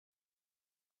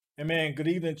Amen. Good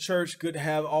evening, church. Good to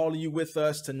have all of you with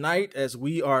us tonight as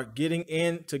we are getting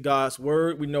into God's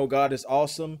word. We know God is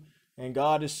awesome and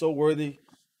God is so worthy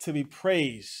to be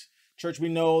praised. Church, we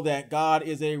know that God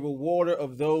is a rewarder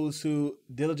of those who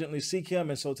diligently seek him.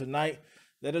 And so tonight,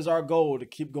 that is our goal, to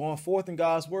keep going forth in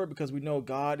God's word, because we know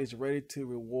God is ready to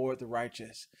reward the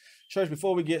righteous. Church,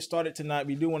 before we get started tonight,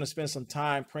 we do want to spend some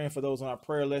time praying for those on our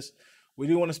prayer list. We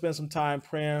do want to spend some time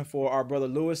praying for our brother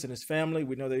Lewis and his family.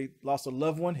 We know they lost a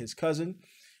loved one, his cousin,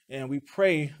 and we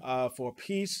pray for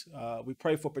peace. We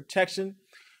pray for protection.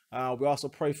 We also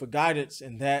pray for guidance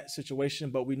in that situation,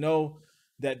 but we know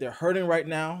that they're hurting right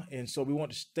now, and so we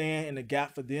want to stand in the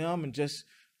gap for them and just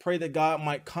pray that God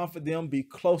might comfort them, be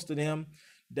close to them,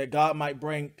 that God might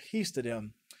bring peace to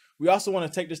them. We also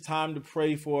want to take this time to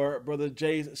pray for Brother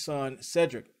Jay's son,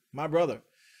 Cedric, my brother.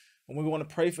 And we want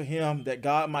to pray for him that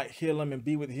God might heal him and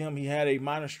be with him. He had a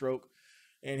minor stroke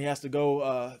and he has to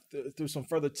go through some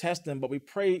further testing, but we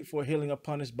pray for healing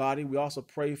upon his body. We also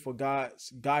pray for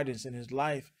God's guidance in his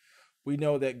life. We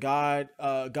know that God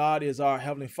is our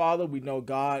Heavenly Father. We know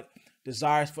God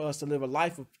desires for us to live a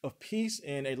life of peace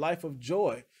and a life of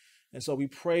joy. And so we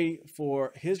pray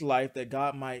for his life, that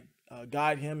God might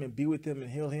guide him and be with him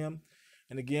and heal him.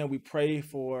 And again, we pray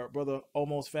for Brother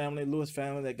Omo's family, Lewis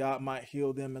family, that God might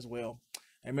heal them as well.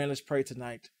 Amen. Let's pray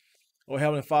tonight. Oh,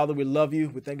 Heavenly Father, we love you.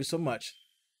 We thank you so much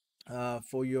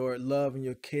for your love and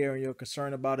your care and your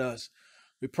concern about us.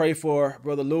 We pray for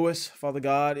Brother Lewis, Father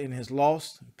God, in his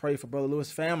loss. We pray for Brother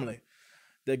Lewis' family,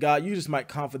 that God, you just might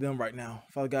comfort them right now.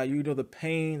 Father God, you know the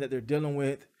pain that they're dealing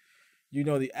with. You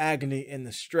know the agony and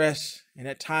the stress and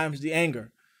at times the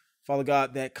anger, Father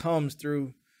God, that comes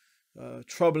through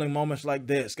troubling moments like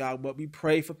this, God. But we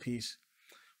pray for peace.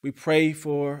 We pray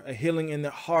for a healing in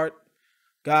their heart.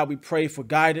 God, we pray for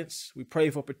guidance. We pray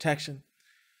for protection.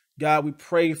 God, we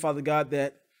pray, Father God,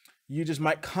 that you just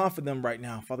might comfort them right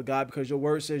now, Father God, because your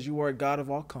word says you are a God of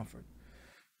all comfort.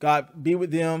 God, be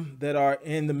with them that are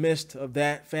in the midst of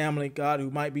that family, God,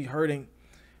 who might be hurting,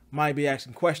 might be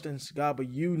asking questions, God, but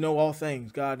you know all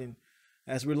things, God. And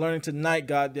as we're learning tonight,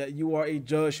 God, that you are a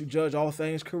judge who judge all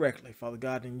things correctly, Father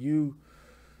God, and you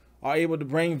are able to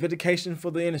bring vindication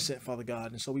for the innocent, Father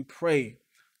God. And so we pray,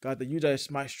 God, that you just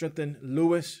might strengthen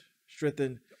Lewis,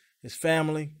 strengthen his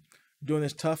family during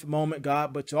this tough moment,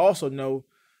 God, but to also know,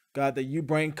 God, that you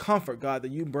bring comfort, God,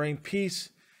 that you bring peace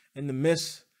in the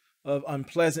midst of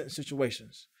unpleasant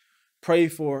situations. Pray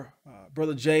for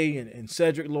Brother Jay and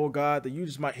Cedric, Lord God, that you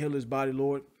just might heal his body,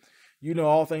 Lord. You know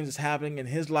all things that's happening in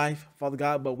his life, Father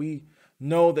God, but we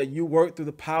know that you work through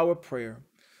the power of prayer.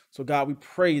 So, God, we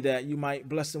pray that you might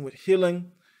bless him with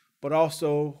healing, but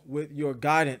also with your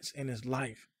guidance in his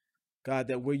life. God,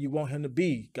 that where you want him to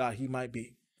be, God, he might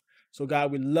be. So,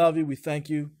 God, we love you. We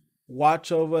thank you.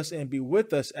 Watch over us and be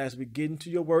with us as we get into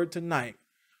your word tonight.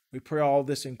 We pray all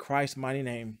this in Christ's mighty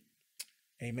name.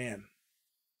 Amen.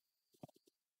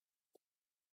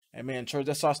 Amen. Church,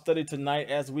 that's our study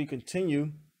tonight as we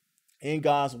continue in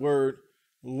God's word,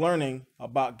 learning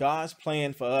about God's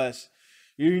plan for us.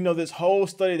 You know, this whole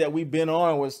study that we've been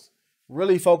on was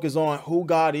really focused on who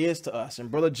God is to us. And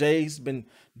Brother Jay's been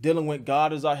dealing with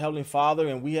God as our Heavenly Father,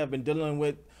 and we have been dealing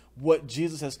with what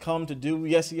Jesus has come to do.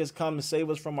 Yes, he has come to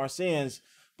save us from our sins,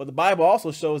 but the Bible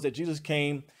also shows that Jesus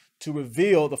came to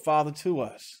reveal the Father to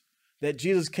us, that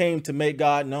Jesus came to make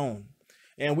God known.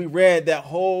 And we read that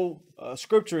whole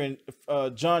scripture in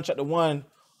John chapter 1,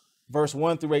 verse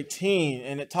 1 through 18,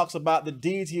 and it talks about the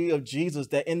deity of Jesus,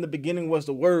 that in the beginning was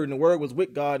the Word, and the Word was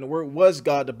with God, and the Word was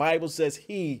God. The Bible says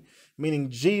he, meaning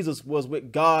Jesus, was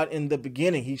with God in the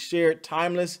beginning. He shared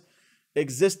timeless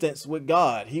existence with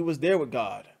God. He was there with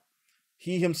God.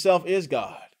 He himself is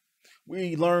God.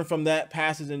 We learn from that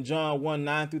passage in John 1,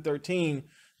 9 through 13,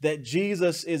 that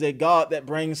Jesus is a God that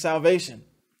brings salvation,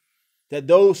 that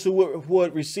those who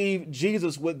would receive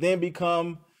Jesus would then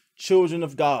become children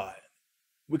of God.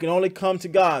 We can only come to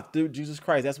God through Jesus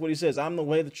Christ. That's what he says. I'm the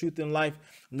way, the truth, and life.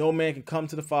 No man can come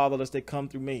to the Father unless they come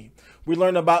through me. We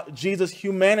learn about Jesus'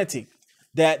 humanity,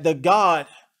 that the God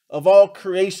of all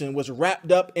creation was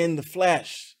wrapped up in the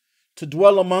flesh to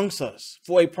dwell amongst us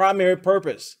for a primary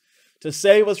purpose, to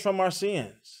save us from our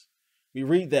sins. We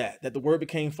read that the word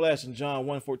became flesh in John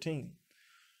 1:14.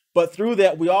 But through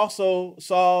that, we also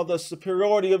saw the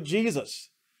superiority of Jesus,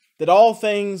 that all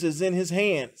things is in his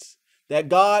hands, that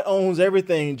God owns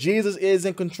everything. Jesus is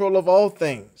in control of all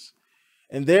things.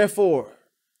 And therefore,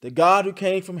 the God who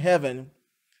came from heaven,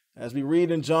 as we read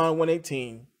in John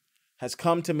 1:18, has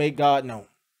come to make God known.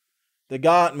 The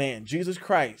God-man, Jesus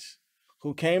Christ,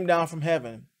 who came down from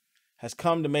heaven, has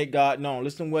come to make God known.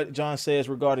 Listen to what John says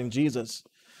regarding Jesus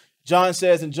John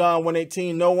says in John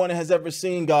 1:18, no one has ever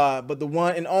seen God, but the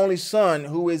one and only Son,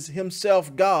 who is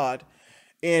himself God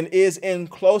and is in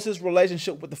closest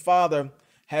relationship with the Father,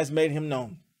 has made him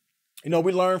known.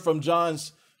 We learn from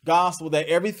John's gospel that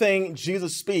everything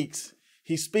Jesus speaks,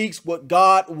 he speaks what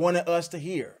God wanted us to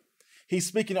hear. He's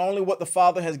speaking only what the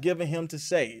Father has given him to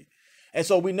say. And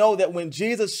so we know that when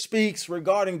Jesus speaks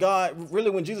regarding God, really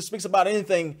when Jesus speaks about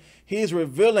anything, he is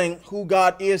revealing who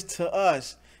God is to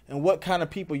us and what kind of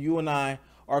people you and I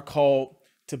are called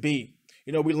to be.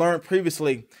 We learned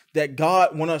previously that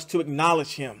God wants us to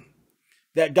acknowledge him,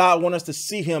 that God wants us to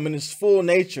see him in his full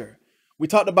nature. We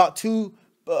talked about two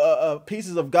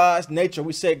pieces of God's nature.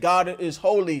 We said God is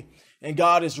holy and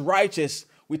God is righteous.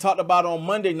 We talked about on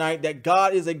Monday night that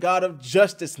God is a God of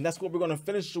justice, and that's what we're going to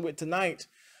finish with tonight.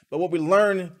 But what we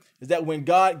learned is that when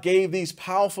God gave these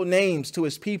powerful names to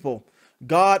his people,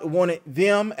 God wanted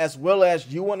them as well as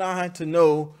you and I to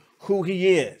know who he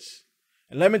is.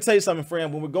 And let me tell you something,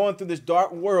 friend, when we're going through this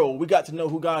dark world, we got to know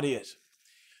who God is.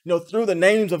 Through the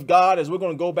names of God, as we're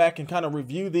going to go back and kind of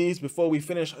review these before we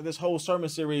finish this whole sermon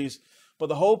series. But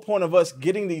the whole point of us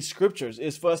getting these scriptures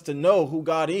is for us to know who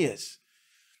God is.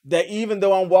 That even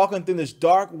though I'm walking through this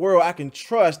dark world, I can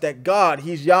trust that God,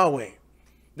 he's Yahweh.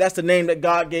 That's the name that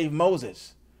God gave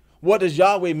Moses. What does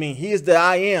Yahweh mean? He is the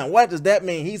I am. What does that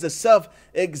mean? He's the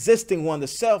self-existing one, the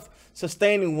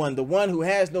self-sustaining one, the one who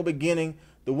has no beginning,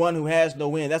 the one who has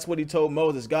no end. That's what he told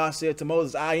Moses. God said to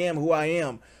Moses, I am who I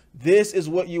am. This is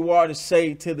what you are to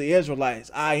say to the Israelites.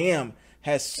 I am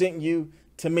has sent you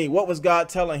to me. What was God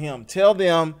telling him? Tell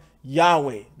them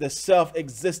Yahweh, the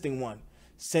self-existing one,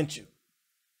 sent you.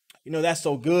 That's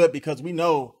so good because we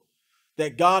know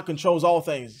that God controls all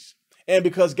things. And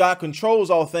because God controls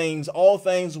all things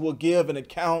will give an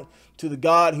account to the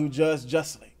God who judges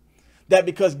justly. That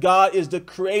because God is the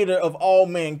creator of all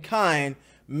mankind,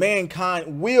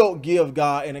 mankind will give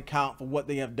God an account for what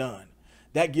they have done.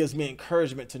 That gives me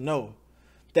encouragement to know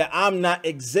that I'm not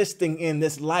existing in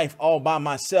this life all by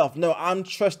myself. No, I'm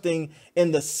trusting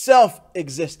in the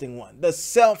self-existing one, the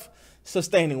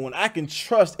self-sustaining one. I can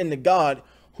trust in the God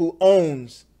who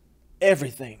owns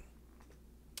everything.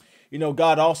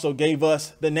 God also gave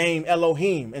us the name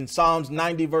Elohim in Psalms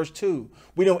 90 verse 2.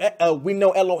 We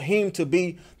know Elohim to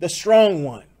be the strong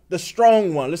one, the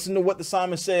strong one. Listen to what the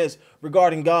psalmist says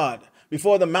regarding God.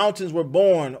 Before the mountains were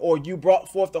born, or you brought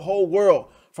forth the whole world,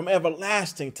 from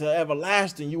everlasting to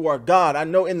everlasting, you are God. I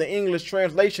know in the English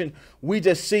translation, we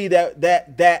just see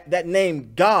that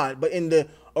name God, but in the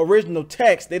original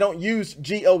text, they don't use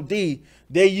God.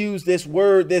 They use this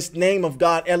word, this name of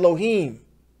God, Elohim,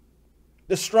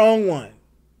 the strong one.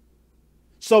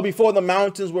 So before the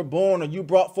mountains were born, or you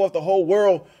brought forth the whole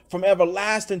world from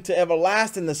everlasting to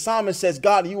everlasting, the psalmist says,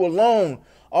 God, you alone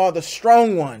are the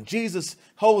strong one. Jesus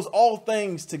holds all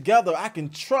things together. I can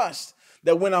trust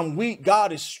that when I'm weak,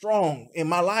 God is strong in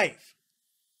my life.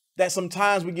 That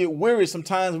sometimes we get weary,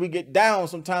 sometimes we get down,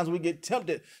 sometimes we get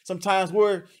tempted, sometimes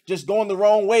we're just going the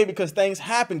wrong way because things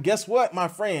happen. Guess what, my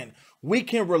friend? We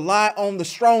can rely on the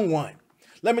strong one.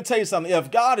 Let me tell you something. If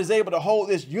God is able to hold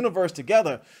this universe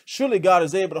together, surely God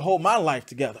is able to hold my life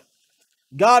together.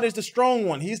 God is the strong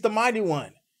one. He's the mighty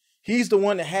one. He's the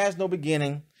one that has no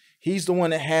beginning. He's the one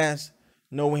that has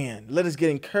no end. Let us get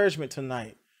encouragement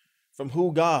tonight from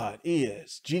who God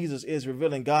is. Jesus is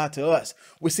revealing God to us.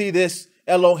 We see this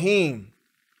Elohim,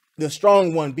 the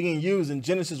strong one, being used in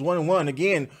Genesis 1:1.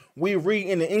 Again, we read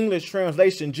in the English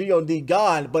translation, God,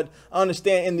 God, but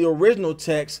understand in the original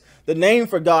text, the name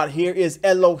for God here is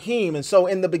Elohim. And so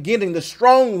in the beginning, the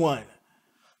strong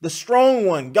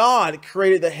one, God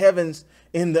created the heavens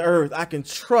and the earth. I can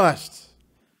trust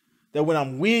that when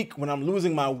I'm weak, when I'm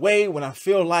losing my way, when I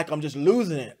feel like I'm just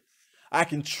losing it, I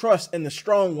can trust in the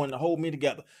strong one to hold me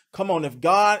together. Come on, if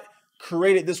God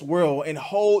created this world and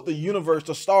hold the universe,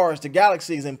 the stars, the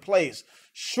galaxies in place,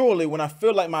 surely when I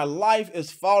feel like my life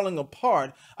is falling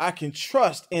apart, I can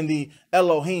trust in the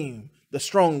Elohim, the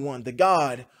strong one, the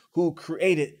God who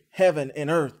created heaven and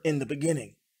earth in the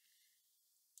beginning.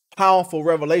 Powerful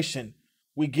revelation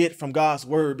we get from God's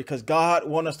word because God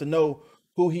wants us to know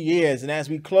who he is. And as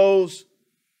we close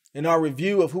in our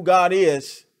review of who God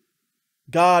is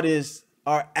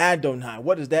our Adonai.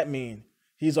 What does that mean?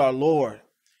 He's our Lord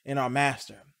and our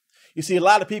master. You see, a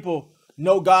lot of people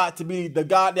know God to be the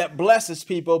God that blesses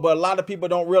people, but a lot of people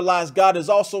don't realize God is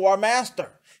also our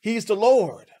master. He's the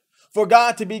Lord. For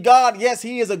God to be God, yes,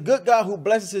 he is a good God who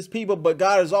blesses his people, but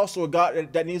God is also a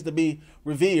God that needs to be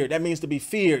revered. That means to be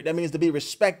feared. That means to be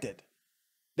respected.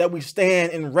 That we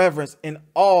stand in reverence and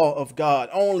awe of God.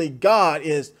 Only God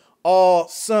is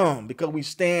awesome because we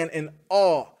stand in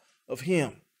awe of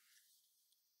him.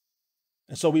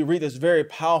 And so we read this very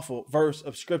powerful verse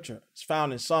of scripture. It's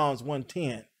found in Psalms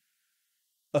 110,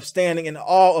 of standing in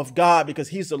awe of God because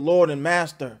he's the Lord and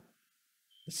master.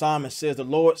 The psalmist says, the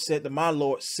Lord said to my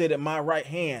Lord, sit at my right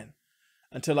hand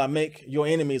until I make your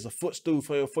enemies a footstool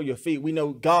for your feet. We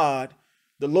know God,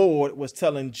 the Lord, was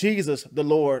telling Jesus, the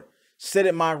Lord, sit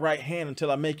at my right hand until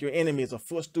I make your enemies a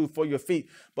footstool for your feet.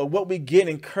 But what we get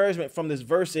encouragement from this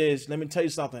verse is, let me tell you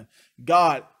something,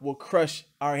 God will crush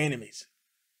our enemies.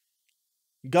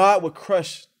 God will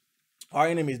crush our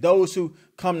enemies, those who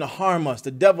come to harm us,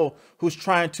 the devil who's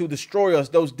trying to destroy us,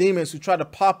 those demons who try to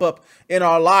pop up in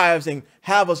our lives and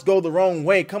have us go the wrong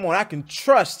way. Come on, I can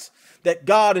trust that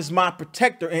God is my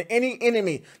protector, and any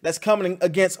enemy that's coming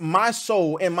against my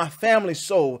soul and my family's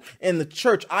soul in the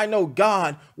church, I know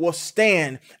God will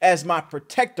stand as my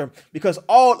protector because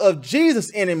all of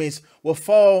Jesus' enemies will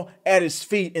fall at his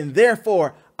feet. And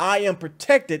therefore I am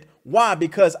protected. Why?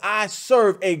 Because I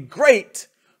serve a great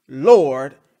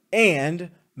Lord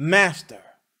and master.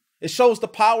 It shows the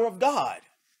power of God.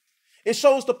 It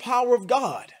shows the power of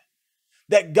God,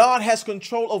 that God has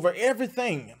control over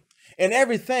everything and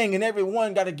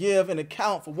everyone got to give an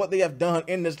account for what they have done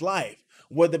in this life,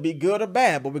 whether it be good or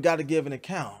bad, but we got to give an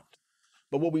account.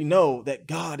 But what we know that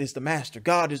God is the master,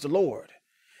 God is the Lord.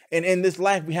 And in this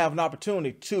life, we have an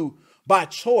opportunity to, by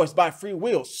choice, by free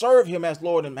will, serve him as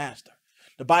Lord and master.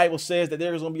 The Bible says that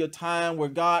there is going to be a time where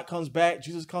God comes back,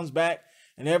 Jesus comes back,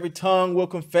 and every tongue will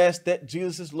confess that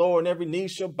Jesus is Lord, and every knee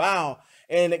shall bow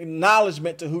in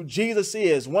acknowledgement to who Jesus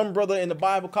is. One brother in the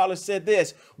Bible college said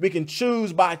this: we can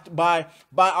choose by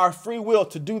our free will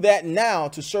to do that now,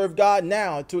 to serve God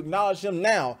now, to acknowledge him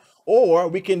now, or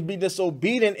we can be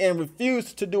disobedient and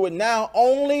refuse to do it now,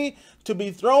 only to be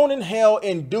thrown in hell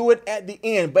and do it at the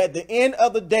end. But at the end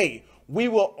of the day, we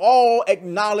will all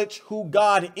acknowledge who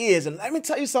God is. And let me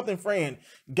tell you something, friend.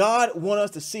 God wants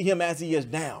us to see him as he is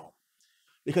now.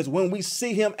 Because when we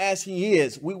see him as he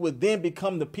is, we will then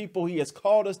become the people he has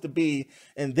called us to be.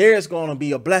 And there's going to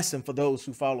be a blessing for those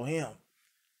who follow him.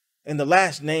 And the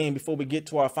last name, before we get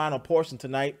to our final portion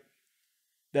tonight,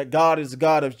 that God is a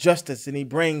God of justice, and he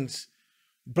brings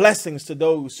blessings to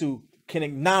those who can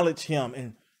acknowledge him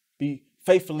and be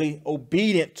faithfully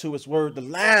obedient to his word. The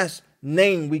last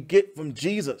name we get from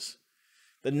Jesus,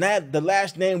 the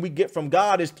last name we get from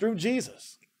God is through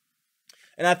Jesus.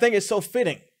 And I think it's so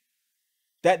fitting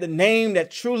that the name that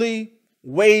truly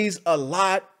weighs a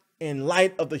lot in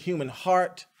light of the human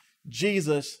heart,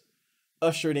 Jesus,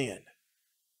 ushered in.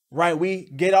 Right? We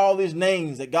get all these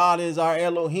names, that God is our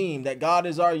Elohim, that God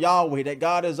is our Yahweh, that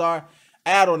God is our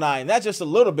Adonai. And that's just a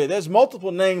little bit. There's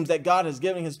multiple names that God has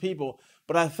given his people.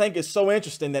 But I think it's so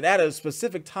interesting that at a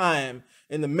specific time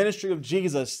in the ministry of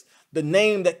Jesus, the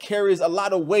name that carries a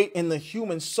lot of weight in the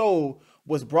human soul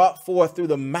was brought forth through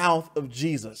the mouth of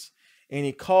Jesus. And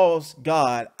he calls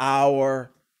God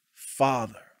our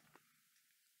Father.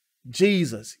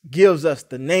 Jesus gives us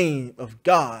the name of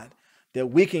God that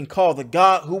we can call the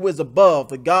God who is above,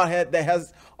 the God that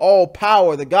has all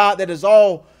power, the God that is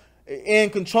all in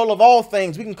control of all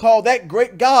things. We can call that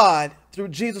great God through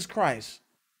Jesus Christ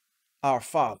our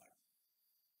Father.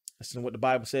 Listen to what the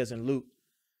Bible says in Luke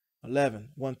 11,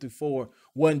 1-4.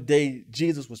 One day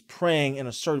Jesus was praying in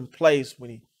a certain place. When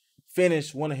he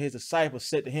finished, one of his disciples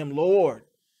said to him, Lord,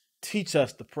 teach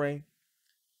us to pray,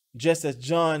 just as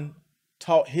John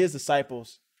taught his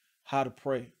disciples how to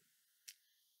pray.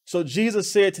 So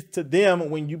Jesus said to them,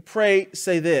 when you pray,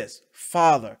 say this: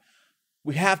 Father.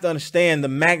 We have to understand the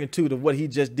magnitude of what he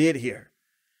just did here.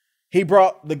 He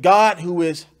brought the God who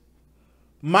is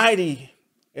mighty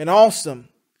and awesome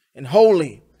and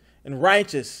holy and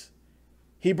righteous.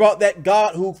 He brought that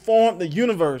God who formed the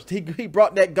universe. He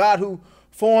brought that God who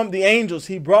formed the angels.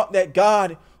 He brought that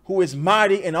God who is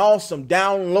mighty and awesome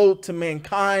down low to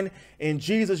mankind. And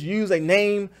Jesus used a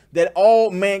name that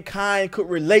all mankind could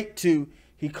relate to.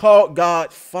 He called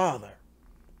God Father.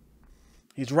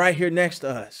 He's right here next to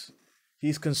us.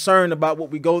 He's concerned about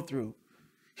what we go through.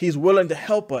 He's willing to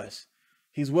help us.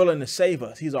 He's willing to save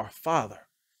us. He's our Father.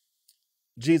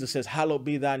 Jesus says, hallowed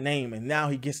be thy name. And now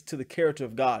he gets to the character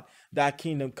of God. Thy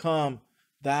kingdom come,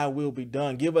 thy will be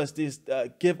done. Give us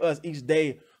each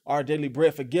day our daily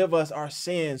bread. Forgive us our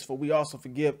sins, for we also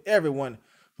forgive everyone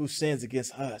who sins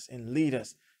against us, and lead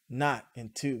us not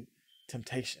into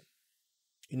temptation.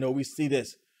 You know, we see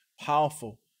this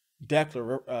powerful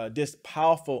declaration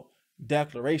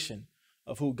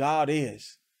of who God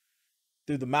is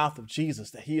through the mouth of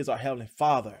Jesus, that he is our Heavenly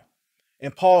Father.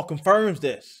 And Paul confirms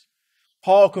this.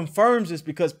 Paul confirms this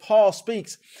because Paul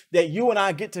speaks that you and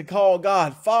I get to call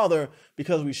God Father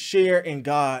because we share in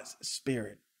God's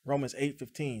Spirit. Romans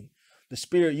 8:15. The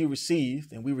Spirit you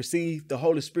received, and we received the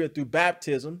Holy Spirit through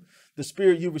baptism, the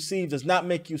Spirit you received does not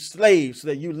make you slaves so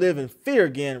that you live in fear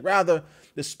again. Rather,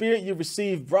 the Spirit you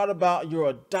received brought about your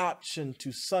adoption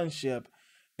to sonship,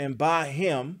 and by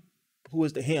him, who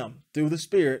is the him? Through the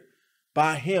Spirit,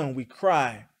 by him we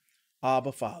cry,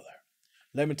 Abba, Father.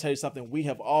 Let me tell you something. We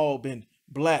have all been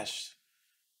blessed.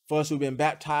 For us who've been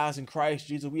baptized in Christ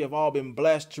Jesus, we have all been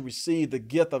blessed to receive the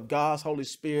gift of God's Holy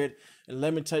Spirit. And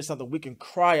let me tell you something. We can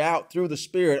cry out through the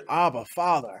Spirit, Abba,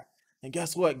 Father. And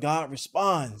guess what? God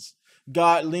responds.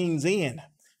 God leans in.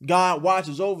 God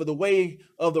watches over the way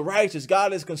of the righteous.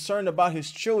 God is concerned about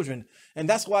his children. And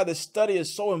that's why this study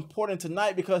is so important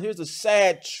tonight, because here's the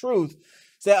sad truth,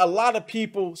 that a lot of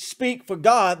people speak for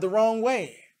God the wrong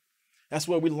way. That's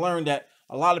where we learned that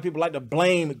a lot of people like to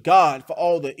blame God for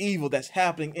all the evil that's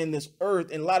happening in this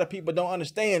earth. And a lot of people don't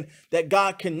understand that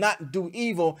God cannot do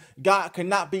evil. God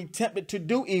cannot be tempted to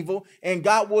do evil. And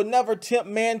God will never tempt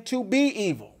man to be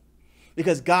evil,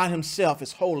 because God himself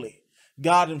is holy.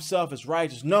 God himself is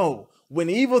righteous. No, when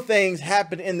evil things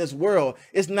happen in this world,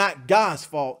 it's not God's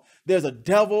fault. There's a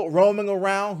devil roaming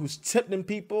around who's tempting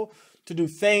people to do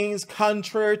things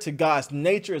contrary to God's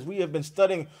nature, as we have been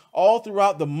studying all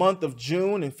throughout the month of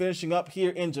June and finishing up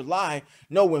here in July.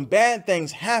 No, when bad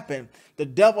things happen, the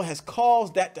devil has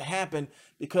caused that to happen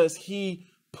because he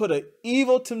put an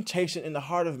evil temptation in the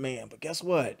heart of man. But guess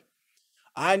what?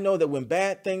 I know that when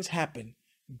bad things happen,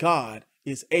 God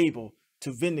is able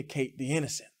to vindicate the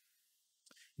innocent.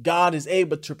 God is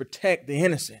able to protect the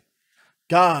innocent.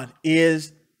 God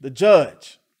is the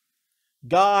judge.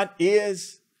 God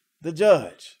is the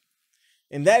judge.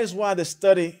 And that is why the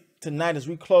study tonight, as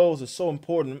we close, is so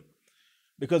important,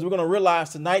 because we're going to realize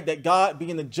tonight that God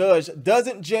being the judge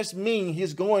doesn't just mean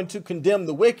he's going to condemn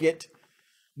the wicked,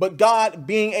 but God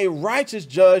being a righteous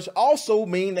judge also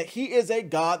means that he is a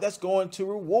God that's going to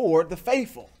reward the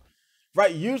faithful.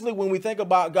 Right? Usually when we think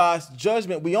about God's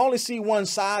judgment, we only see one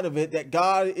side of it, that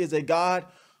God is a God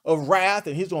of wrath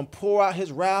and he's going to pour out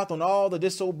his wrath on all the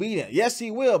disobedient. Yes,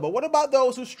 he will. But what about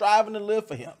those who striving to live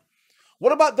for him?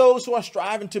 What about those who are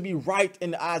striving to be right in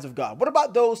the eyes of God? What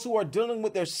about those who are dealing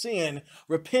with their sin,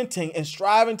 repenting and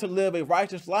striving to live a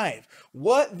righteous life?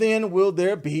 What then will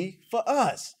there be for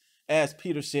us? As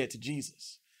Peter said to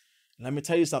Jesus. Let me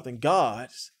tell you something.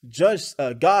 God's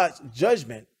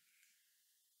judgment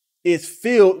is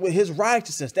filled with his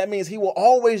righteousness. That means he will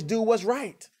always do what's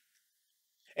right.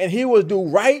 And he will do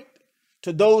right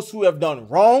to those who have done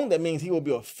wrong. That means he will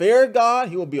be a fair God.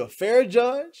 He will be a fair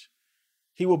judge.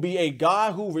 He will be a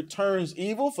God who returns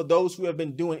evil for those who have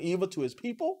been doing evil to his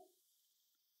people.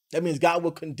 That means God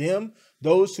will condemn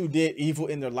those who did evil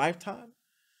in their lifetime.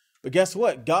 But guess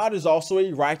what? God is also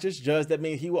a righteous judge. That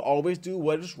means he will always do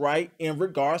what is right in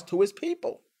regards to his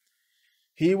people.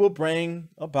 He will bring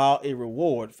about a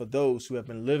reward for those who have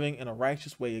been living in a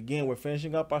righteous way. Again, we're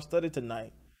finishing up our study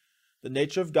tonight. The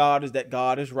nature of God is that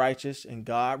God is righteous, and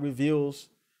God reveals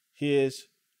his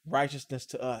righteousness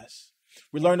to us.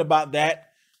 We learned about that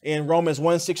in Romans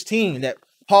 1:16, that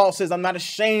Paul says, I'm not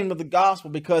ashamed of the gospel,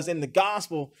 because in the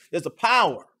gospel there's a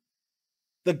power.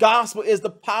 The gospel is the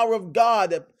power of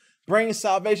God that brings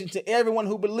salvation to everyone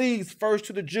who believes, first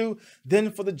to the Jew,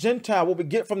 then for the Gentile. What we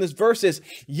get from this verse is,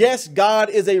 yes, God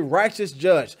is a righteous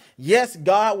judge. Yes,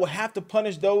 God will have to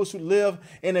punish those who live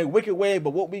in a wicked way.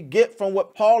 But what we get from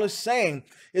what Paul is saying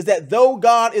is that though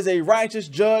God is a righteous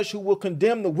judge who will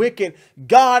condemn the wicked,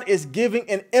 God is giving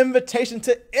an invitation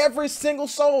to every single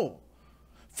soul.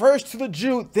 First to the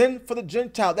Jew, then for the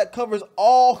Gentile. That covers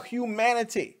all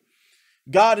humanity.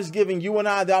 God is giving you and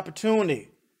I the opportunity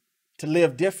to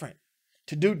live different,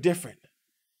 to do different,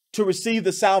 to receive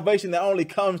the salvation that only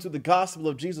comes through the gospel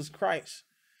of Jesus Christ.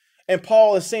 And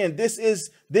Paul is saying this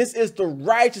is the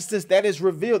righteousness that is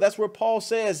revealed. That's where Paul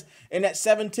says in that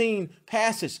 17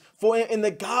 passage, for in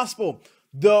the gospel,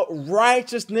 the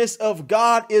righteousness of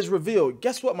God is revealed.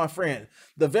 Guess what, my friend?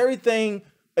 The very thing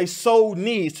a soul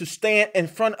needs to stand in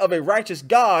front of a righteous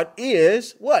God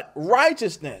is what?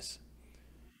 Righteousness.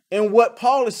 And what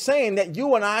Paul is saying, that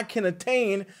you and I can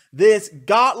attain this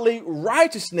godly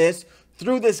righteousness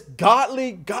through this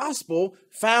godly gospel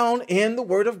found in the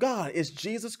word of God. It's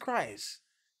Jesus Christ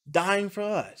dying for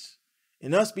us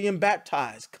and us being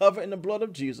baptized, covered in the blood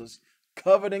of Jesus,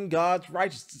 covered in God's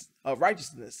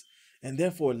righteousness, and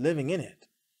therefore living in it.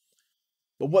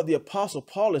 But what the apostle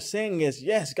Paul is saying is,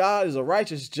 yes, God is a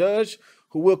righteous judge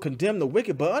who will condemn the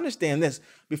wicked. But understand this,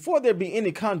 before there be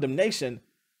any condemnation,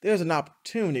 there's an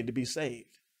opportunity to be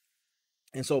saved.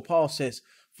 And so Paul says,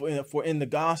 for in the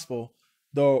gospel,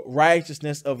 the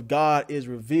righteousness of God is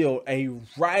revealed, a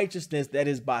righteousness that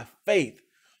is by faith.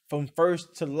 from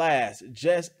first to last,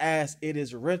 just as it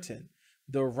is written,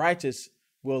 the righteous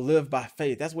will live by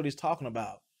faith. That's what he's talking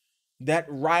about. That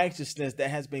righteousness that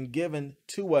has been given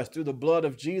to us through the blood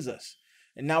of Jesus.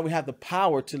 And now we have the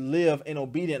power to live an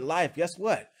obedient life. Guess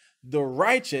what? The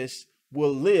righteous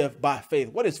will live by faith.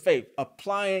 What is faith?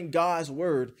 Applying God's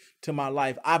word to my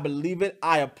life. I believe it,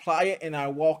 I apply it, and I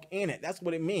walk in it. That's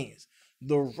what it means.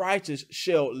 The righteous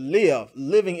shall live.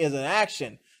 Living is an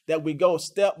action that we go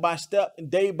step by step,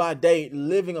 day by day,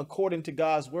 living according to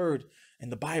God's word.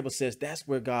 And the Bible says that's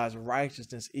where God's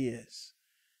righteousness is.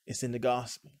 It's in the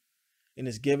gospel. And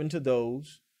is given to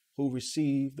those who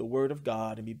receive the word of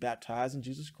God and be baptized in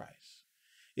Jesus Christ.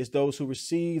 It's those who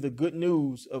receive the good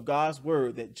news of God's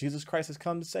word that Jesus Christ has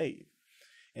come to save.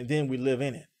 And then we live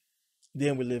in it.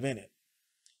 Then we live in it.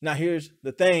 Now here's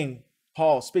the thing.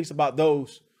 Paul speaks about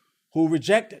those who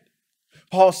reject it.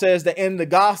 Paul says that in the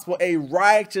gospel, a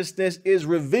righteousness is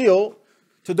revealed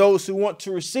to those who want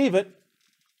to receive it.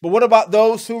 But what about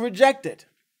those who reject it?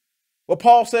 Well,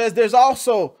 Paul says there's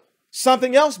also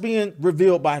something else being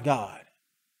revealed by God.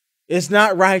 It's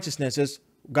not righteousness, it's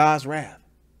God's wrath.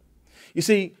 You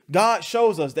see, God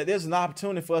shows us that there's an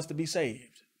opportunity for us to be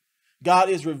saved. God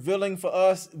is revealing for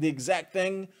us the exact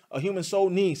thing a human soul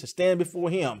needs to stand before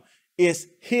him. It's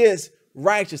his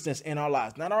righteousness in our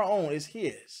lives, not our own, it's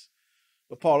his.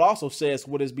 But Paul also says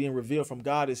what is being revealed from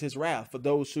God is his wrath for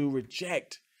those who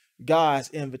reject God's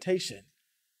invitation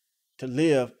to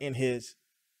live in his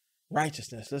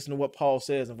righteousness. Listen to what Paul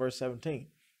says in verse 17,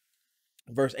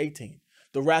 verse 18.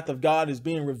 The wrath of God is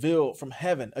being revealed from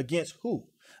heaven against who?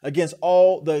 Against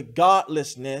all the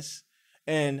godlessness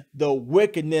and the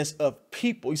wickedness of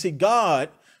people. You see, God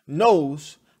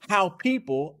knows how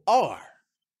people are.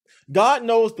 God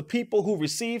knows the people who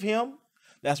receive him.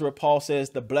 That's where Paul says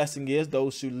the blessing is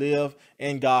those who live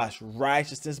in God's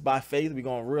righteousness by faith. We're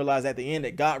going to realize at the end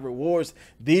that God rewards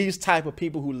these type of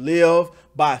people who live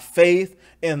by faith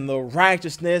in the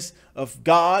righteousness of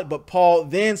God. But Paul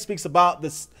then speaks about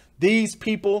these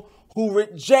people who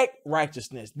reject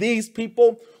righteousness, these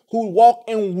people who walk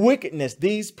in wickedness,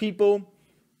 these people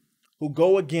who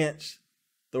go against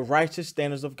the righteous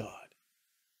standards of God.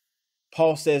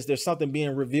 Paul says there's something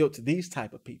being revealed to these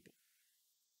type of people.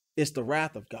 It's the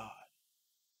wrath of God.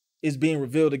 It's being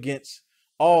revealed against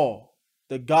all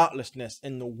the godlessness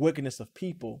and the wickedness of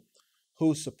people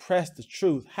who suppress the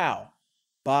truth. How?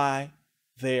 By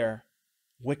their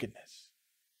wickedness.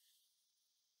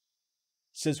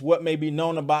 Since what may be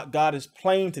known about God is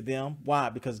plain to them. Why?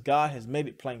 Because God has made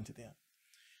it plain to them.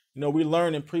 You know, we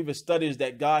learned in previous studies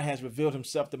that God has revealed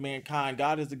himself to mankind.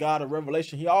 God is the God of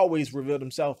revelation. He always revealed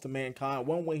himself to mankind.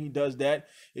 One way he does that,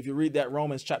 if you read that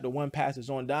Romans chapter 1 passage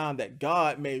on down, that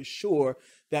God made sure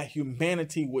that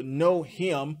humanity would know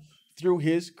him through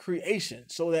his creation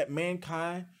so that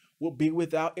mankind will be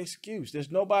without excuse. There's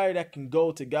nobody that can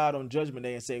go to God on Judgment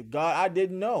Day and say, God, I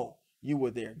didn't know you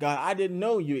were there. God, I didn't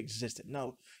know you existed.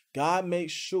 No, God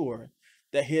made sure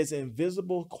that his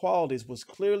invisible qualities was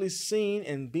clearly seen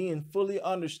and being fully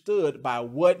understood by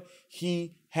what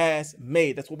he has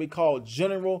made. That's what we call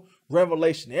general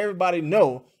revelation. Everybody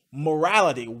know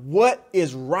morality, what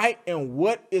is right and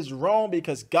what is wrong,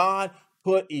 because God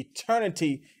put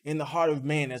eternity in the heart of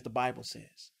man, as the Bible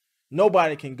says.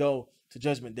 Nobody can go to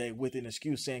Judgment Day with an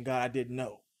excuse saying, God, I didn't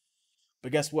know.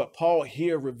 But guess what? Paul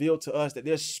here revealed to us that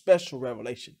there's special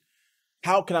revelation.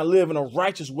 How can I live in a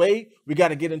righteous way? We got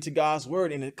to get into God's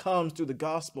word, and it comes through the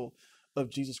gospel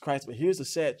of Jesus Christ. But here's the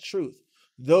sad truth.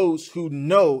 Those who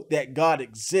know that God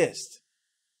exists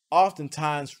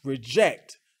oftentimes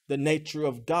reject the nature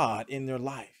of God in their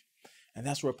life. And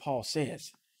that's where Paul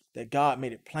says that God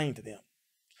made it plain to them.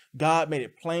 God made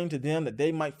it plain to them that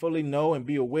they might fully know and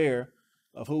be aware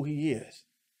of who he is.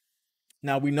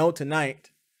 Now we know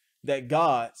tonight that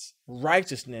God's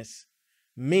righteousness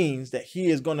means that he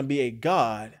is going to be a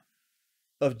God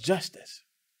of justice,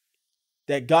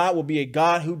 that God will be a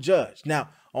God who judges. Now,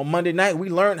 on Monday night, we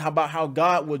learned about how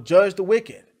God will judge the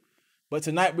wicked. But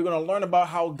tonight, we're going to learn about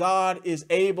how God is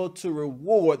able to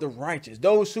reward the righteous,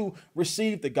 those who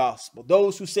receive the gospel,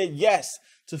 those who said yes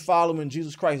to following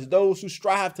Jesus Christ, those who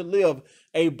strive to live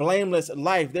a blameless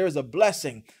life. There is a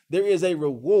blessing. There is a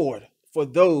reward for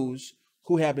those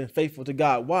who have been faithful to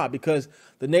God. Why? Because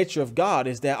the nature of God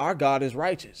is that our God is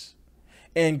righteous.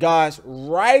 And God's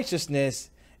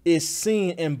righteousness is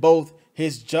seen in both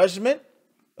his judgment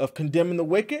of condemning the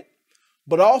wicked,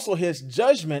 but also his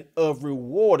judgment of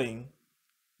rewarding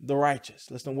the righteous.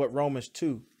 Listen to what Romans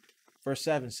 2, verse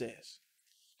 7 says.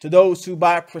 To those who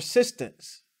by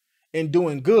persistence in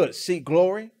doing good seek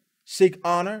glory, seek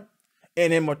honor,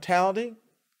 and immortality,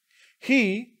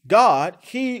 God,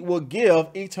 he will give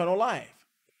eternal life.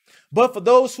 But for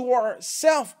those who are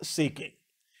self-seeking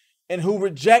and who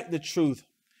reject the truth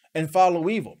and follow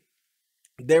evil,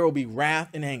 there will be wrath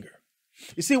and anger.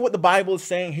 You see what the Bible is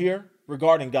saying here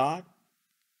regarding God?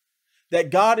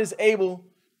 That God is able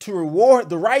to reward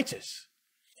the righteous.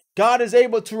 God is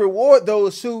able to reward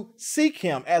those who seek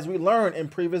him, as we learned in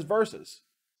previous verses.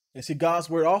 And see, God's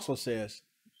word also says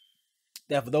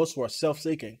that for those who are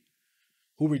self-seeking,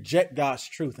 who reject God's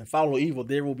truth and follow evil,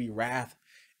 there will be wrath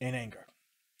and anger.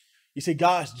 You see,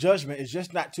 God's judgment is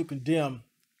just not to condemn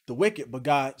the wicked, but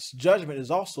God's judgment is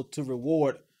also to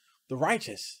reward the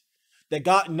righteous. That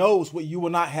God knows what you will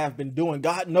not have been doing.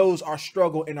 God knows our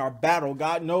struggle and our battle.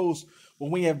 God knows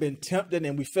when we have been tempted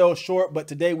and we fell short, but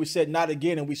today we said not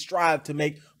again, and we strive to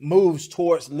make moves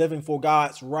towards living for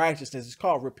God's righteousness. It's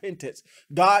called repentance.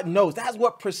 God knows. That's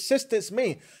what persistence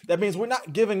means. That means we're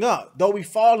not giving up. Though we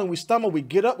fall and we stumble, we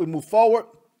get up, we move forward,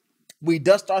 we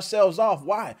dust ourselves off.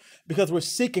 Why? Because we're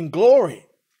seeking glory.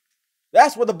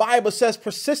 That's what the Bible says,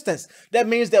 persistence. That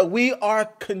means that we are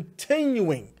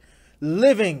continuing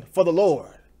living for the Lord.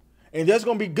 And there's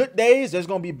going to be good days. There's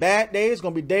going to be bad days. There's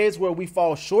going to be days where we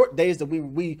fall short, days that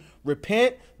we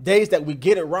repent, days that we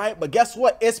get it right. But guess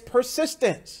what? It's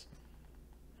persistence.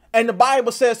 And the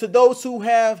Bible says to those who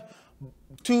have,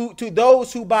 to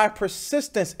those who by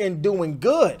persistence in doing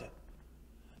good,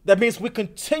 that means we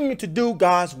continue to do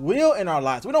God's will in our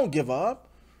lives. We don't give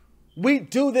up. We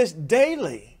do this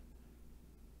daily.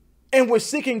 And we're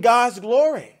seeking God's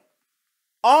glory,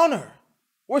 honor.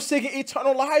 We're seeking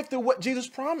eternal life through what Jesus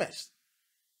promised.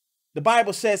 The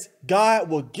Bible says God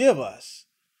will give us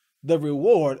the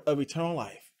reward of eternal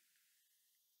life.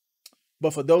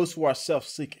 But for those who are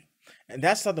self-seeking, and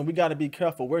that's something we got to be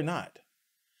careful we're not.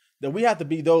 That we have to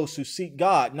be those who seek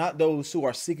God, not those who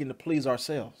are seeking to please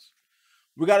ourselves.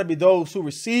 We got to be those who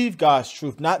receive God's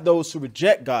truth, not those who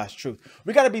reject God's truth.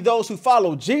 We got to be those who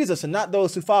follow Jesus and not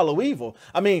those who follow evil.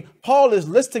 I mean, Paul is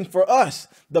listing for us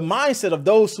the mindset of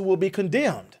those who will be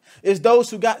condemned. It's those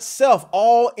who got self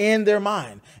all in their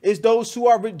mind. It's those who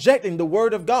are rejecting the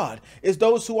word of God. It's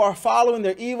those who are following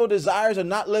their evil desires and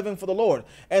not living for the Lord.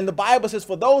 And the Bible says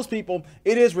for those people,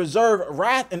 it is reserved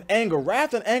wrath and anger.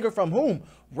 Wrath and anger from whom?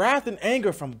 Wrath and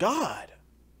anger from God.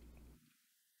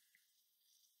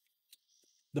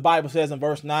 The Bible says in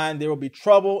verse 9, there will be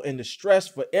trouble and distress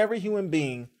for every human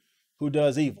being who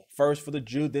does evil. First for the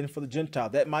Jew, then for the Gentile.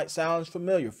 That might sound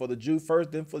familiar. For the Jew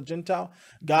first, then for the Gentile.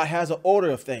 God has an order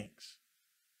of things.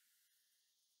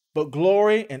 But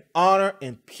glory and honor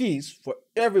and peace for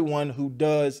everyone who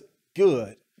does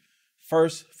good.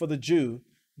 First for the Jew,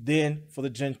 then for the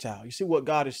Gentile. You see what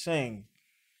God is saying?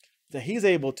 That he's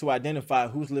able to identify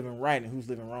who's living right and who's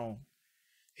living wrong.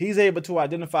 He's able to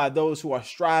identify those who are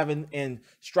striving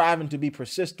to be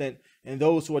persistent and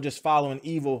those who are just following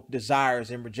evil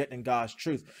desires and rejecting God's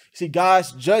truth. See,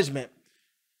 God's judgment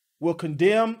will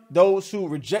condemn those who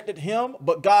rejected him,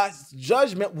 but God's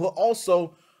judgment will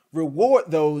also reward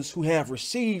those who have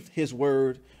received his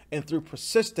word, and through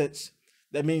persistence,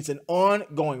 that means an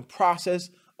ongoing process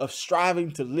of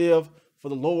striving to live for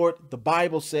the Lord. The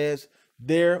Bible says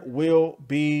there will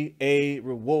be a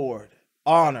reward,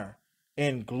 honor,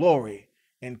 and glory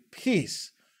and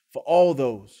peace for all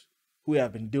those who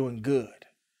have been doing good,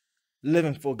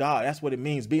 living for God. That's what it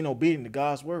means, being obedient to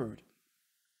God's word.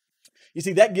 You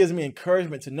see, that gives me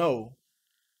encouragement to know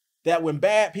that when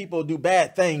bad people do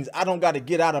bad things, I don't got to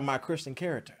get out of my Christian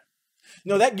character.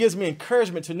 You know, that gives me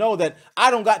encouragement to know that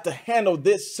I don't got to handle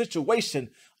this situation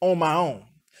on my own.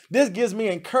 This gives me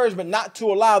encouragement not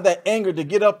to allow that anger to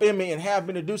get up in me and have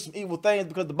me to do some evil things,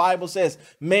 because the Bible says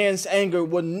man's anger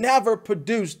will never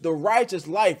produce the righteous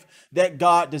life that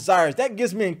God desires. That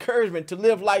gives me encouragement to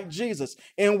live like Jesus.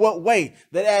 In what way?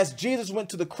 That as Jesus went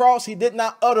to the cross, he did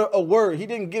not utter a word. He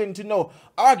didn't get into no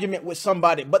argument with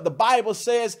somebody. But the Bible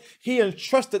says he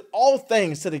entrusted all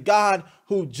things to the God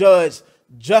who judged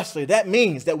justly. That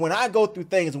means that when I go through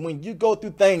things, when you go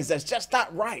through things that's just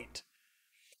not right,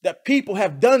 that people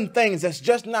have done things that's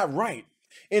just not right,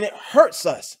 and it hurts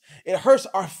us. It hurts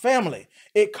our family.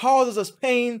 It causes us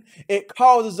pain. It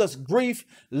causes us grief.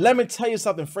 Let me tell you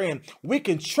something, friend. We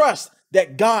can trust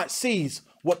that God sees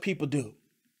what people do.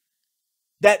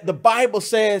 That the Bible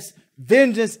says,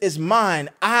 vengeance is mine,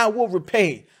 I will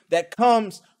repay. That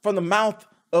comes from the mouth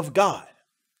of God.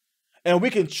 And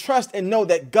we can trust and know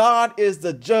that God is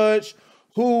the judge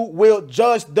who will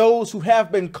judge those who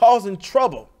have been causing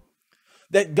trouble.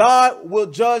 That God will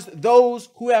judge those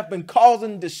who have been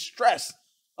causing distress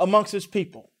amongst his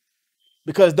people.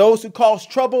 Because those who cause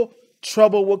trouble,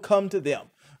 trouble will come to them.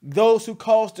 Those who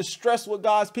cause distress with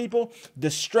God's people,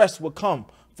 distress will come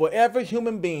for every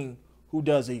human being who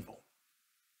does evil.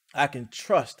 I can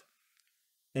trust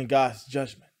in God's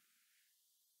judgment.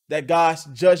 That God's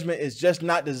judgment is just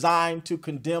not designed to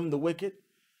condemn the wicked,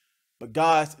 but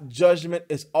God's judgment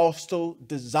is also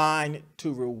designed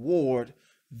to reward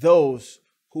those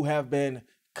who have been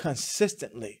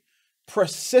consistently,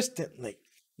 persistently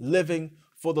living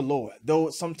for the Lord.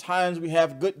 Though sometimes we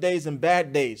have good days and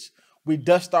bad days, we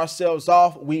dust ourselves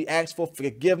off, we ask for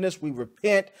forgiveness, we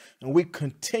repent, and we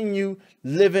continue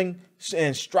living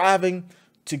and striving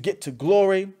to get to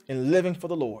glory and living for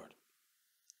the Lord.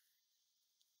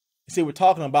 You see, we're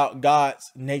talking about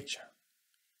God's nature,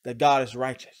 that God is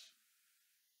righteous,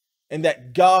 and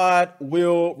that God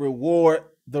will reward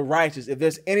the righteous. If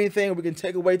there's anything we can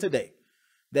take away today,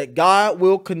 that God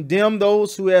will condemn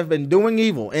those who have been doing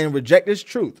evil and reject his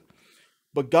truth.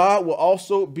 But God will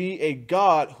also be a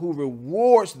God who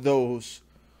rewards those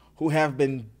who have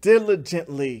been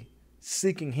diligently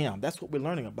seeking him. That's what we're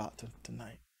learning about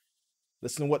tonight.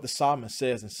 Listen to what the psalmist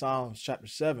says in Psalms chapter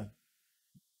 7,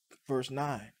 verse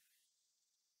 9.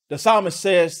 The psalmist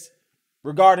says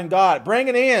regarding God, bring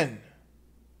to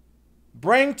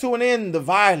an end the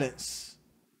violence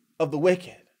of the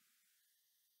wicked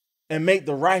and make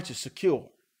the righteous secure.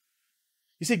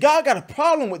 You see, God got a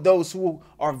problem with those who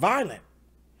are violent.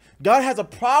 God has a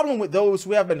problem with those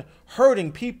who have been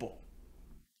hurting people,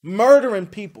 murdering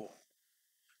people,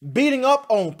 beating up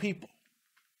on people,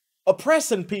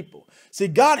 oppressing people. See,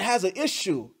 God has an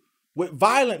issue with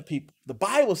violent people. The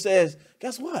Bible says,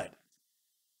 guess what?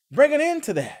 Bring an end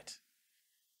to that.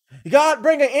 God,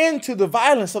 bring an end to the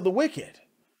violence of the wicked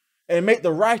and make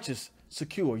the righteous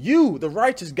secure. You, the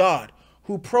righteous God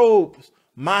who probes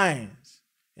minds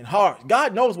and hearts.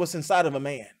 God knows what's inside of a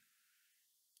man.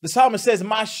 The psalmist says,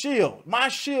 my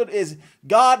shield is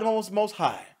God most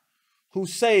high, who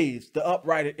saves the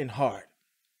upright in heart.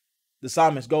 The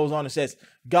psalmist goes on and says,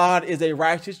 God is a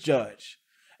righteous judge,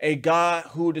 a God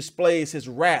who displays his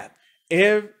wrath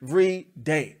every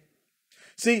day.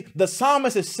 See, the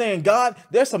psalmist is saying, God,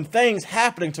 there's some things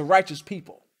happening to righteous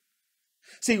people.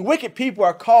 See, wicked people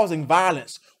are causing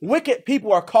violence. Wicked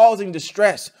people are causing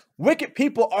distress. Wicked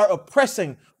people are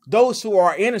oppressing those who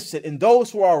are innocent and those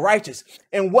who are righteous.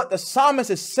 And what the psalmist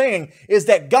is saying is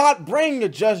that God, bring your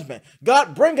judgment.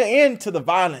 God, bring an end to the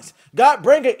violence. God,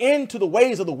 bring an end to the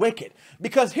ways of the wicked.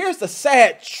 Because here's the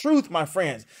sad truth, my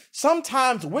friends.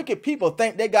 Sometimes wicked people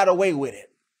think they got away with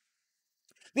it.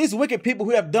 These wicked people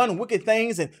who have done wicked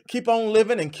things and keep on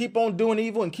living and keep on doing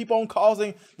evil and keep on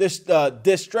causing this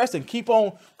distress and keep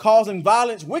on causing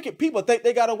violence. Wicked people think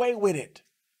they got away with it.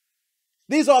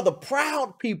 These are the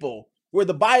proud people where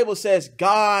the Bible says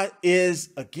God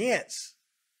is against.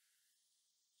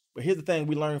 But here's the thing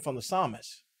we learned from the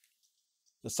psalmist.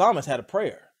 The psalmist had a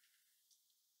prayer.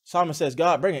 The psalmist says,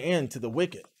 God, bring an end to the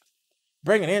wicked.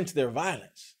 Bring an end to their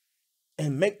violence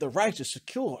and make the righteous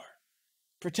secure.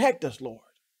 Protect us, Lord.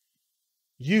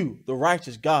 You, the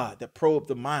righteous God that probes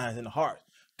the minds and the hearts.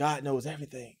 God knows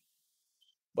everything.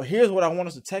 But here's what I want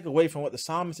us to take away from what the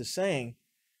psalmist is saying,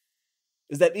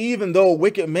 is that even though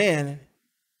wicked men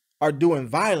are doing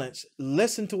violence,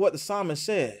 listen to what the psalmist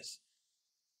says,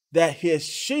 that his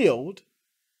shield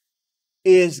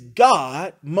is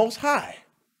God most high,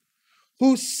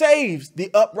 who saves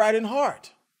the upright in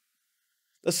heart.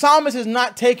 The psalmist is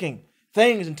not taking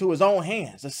things into his own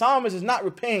hands. The psalmist is not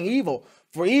repaying evil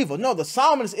for evil. No, the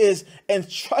psalmist is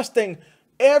entrusting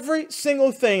every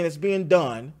single thing that's being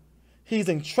done. He's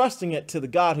entrusting it to the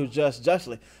God who judges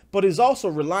justly, but he's also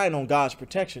relying on God's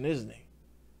protection, isn't he?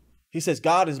 He says,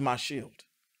 God is my shield.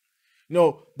 You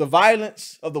know, the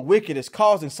violence of the wicked is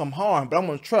causing some harm, but I'm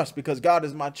going to trust because God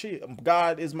is my shield.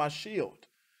 God is my shield.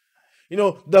 You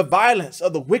know, the violence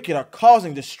of the wicked are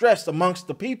causing distress amongst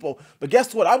the people. But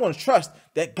guess what? I want to trust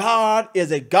that God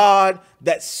is a God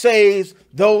that saves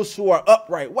those who are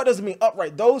upright. What does it mean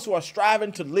upright? Those who are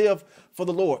striving to live for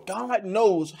the Lord. God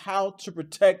knows how to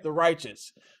protect the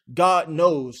righteous. God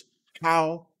knows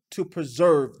how to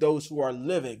preserve those who are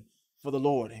living for the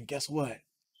Lord. And guess what?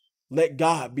 Let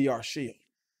God be our shield.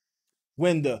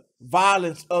 When the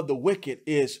violence of the wicked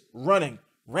is running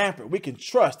rampant, we can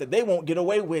trust that they won't get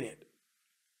away with it.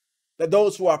 That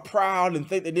those who are proud and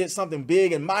think they did something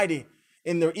big and mighty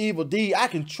in their evil deed, I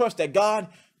can trust that God,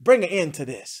 bring an end to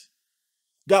this.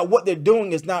 God, what they're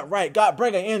doing is not right. God,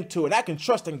 bring an end to it. I can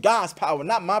trust in God's power,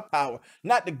 not my power,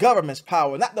 not the government's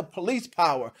power, not the police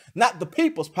power, not the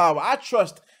people's power. I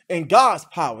trust in God's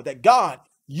power that God,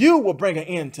 you will bring an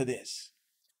end to this.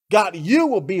 God, you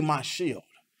will be my shield.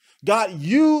 God,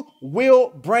 you will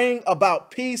bring about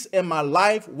peace in my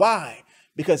life. Why?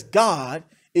 Because God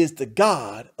is the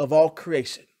God of all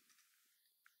creation.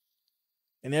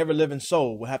 And every living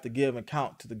soul will have to give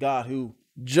account to the God who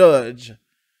judge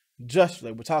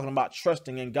justly. We're talking about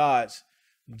trusting in God's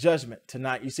judgment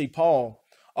tonight. You see, Paul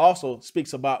also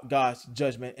speaks about God's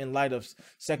judgment in light of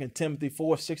 2 Timothy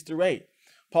 4:6-8.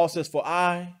 Paul says, For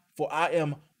I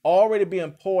am already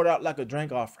being poured out like a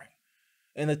drink offering,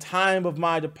 and the time of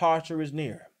my departure is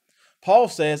near. Paul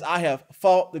says, I have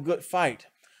fought the good fight.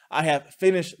 I have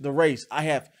finished the race. I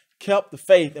have kept the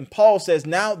faith. And Paul says,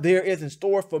 now there is in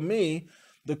store for me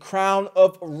the crown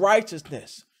of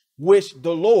righteousness, which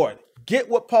the Lord, get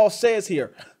what Paul says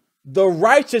here, the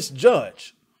righteous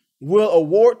judge will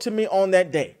award to me on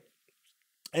that day.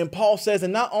 And Paul says,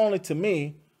 and not only to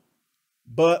me,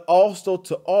 but also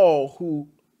to all who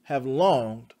have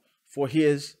longed for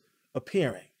his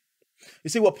appearing. You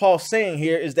see, what Paul's saying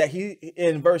here is that he,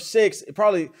 in verse 6, it's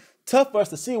probably tough for us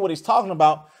to see what he's talking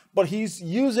about, but he's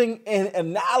using an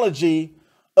analogy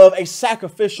of a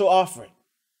sacrificial offering.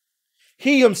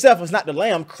 He himself is not the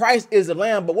lamb. Christ is the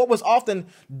lamb. But what was often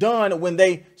done when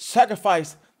they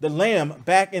sacrificed the lamb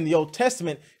back in the Old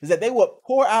Testament is that they would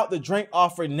pour out the drink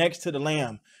offering next to the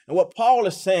lamb. And what Paul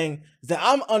is saying is that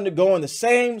I'm undergoing the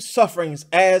same sufferings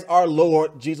as our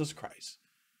Lord Jesus Christ.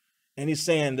 And he's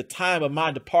saying the time of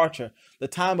my departure, the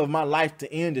time of my life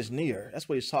to end is near. That's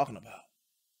what he's talking about.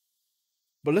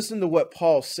 But listen to what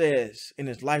Paul says in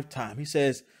his lifetime. He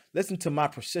says, listen to my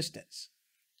persistence.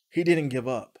 He didn't give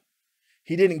up.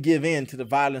 He didn't give in to the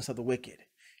violence of the wicked.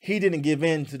 He didn't give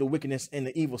in to the wickedness and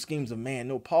the evil schemes of man.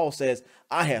 No, Paul says,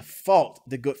 I have fought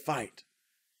the good fight.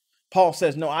 Paul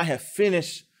says, no, I have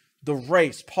finished the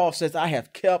race. Paul says, I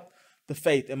have kept the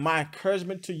faith. And my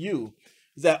encouragement to you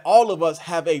is that all of us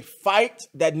have a fight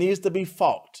that needs to be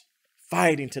fought.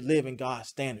 Fighting to live in God's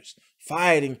standards.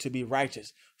 Fighting to be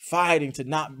righteous. Fighting to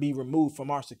not be removed from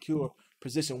our secure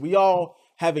position. We all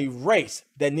have a race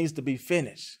that needs to be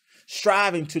finished.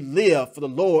 Striving to live for the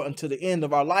Lord until the end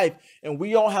of our life. And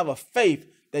we all have a faith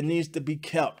that needs to be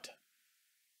kept.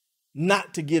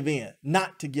 Not to give in,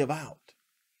 not to give out.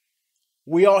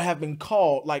 We all have been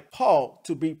called, like Paul,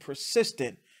 to be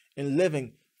persistent in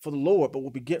living for the Lord. But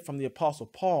what we get from the Apostle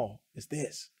Paul is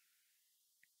this,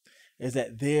 is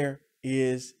that there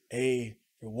is a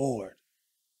reward.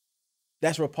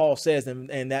 That's what Paul says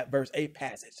in that verse 8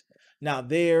 passage. Now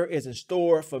there is in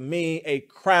store for me a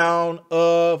crown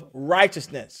of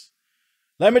righteousness.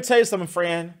 Let me tell you something,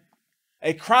 friend.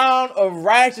 A crown of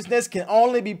righteousness can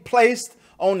only be placed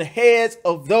on the heads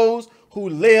of those who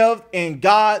live in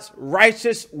God's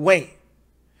righteous way.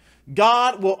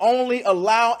 God will only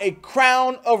allow a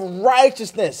crown of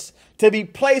righteousness to be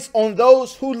placed on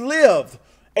those who live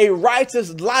a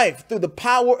righteous life through the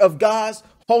power of God's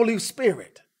Holy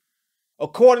Spirit,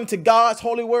 according to God's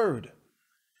holy word.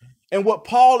 And what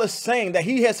Paul is saying, that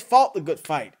he has fought the good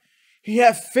fight. He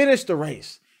has finished the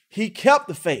race. He kept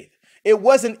the faith. It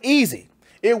wasn't easy.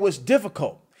 It was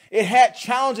difficult. It had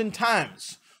challenging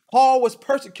times. Paul was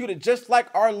persecuted just like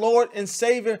our Lord and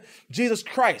Savior, Jesus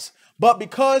Christ. But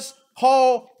because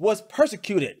Paul was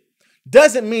persecuted,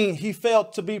 doesn't mean he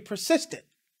failed to be persistent.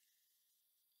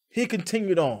 He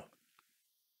continued on.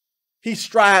 He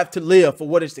strived to live for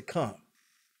what is to come.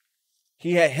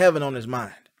 He had heaven on his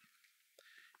mind.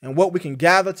 And what we can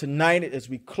gather tonight as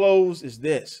we close is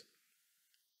this.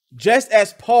 Just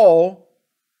as Paul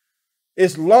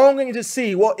is longing to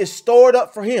see what is stored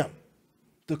up for him,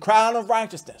 the crown of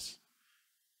righteousness,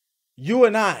 you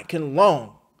and I can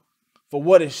long for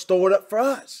what is stored up for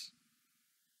us.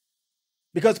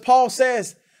 Because Paul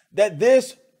says that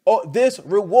this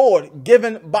reward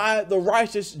given by the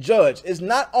righteous judge is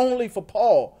not only for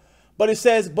Paul, but it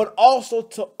says, but also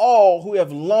to all who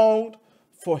have longed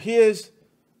for his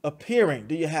appearing.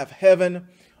 Do you have heaven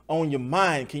on your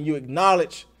mind? Can you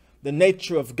acknowledge the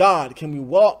nature of God? Can we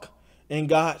walk in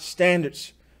God's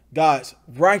standards, God's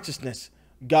righteousness,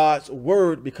 God's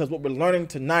word? Because what we're learning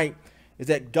tonight is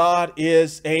that God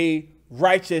is a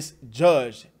righteous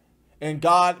judge, and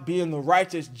God, being the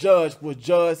righteous judge, will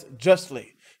judge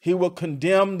justly. He will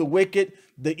condemn the wicked,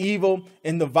 the evil,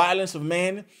 and the violence of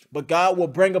man, but God will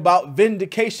bring about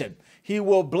vindication. He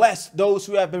will bless those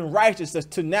who have been righteous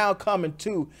to now come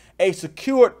into a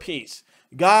secured peace.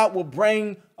 God will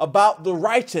bring about the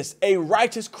righteous, a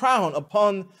righteous crown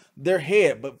upon their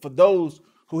head. But for those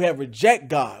who have rejected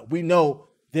God, we know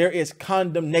there is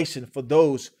condemnation for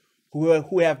those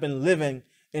who have been living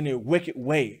in a wicked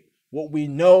way. What we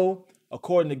know,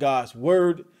 according to God's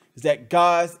word, is that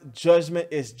God's judgment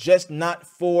is just not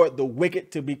for the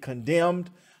wicked to be condemned,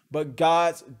 but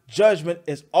God's judgment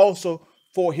is also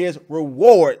for his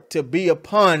reward to be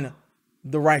upon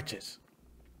the righteous.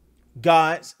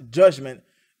 God's judgment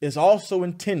is also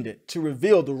intended to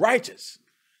reveal the righteous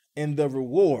in the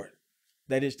reward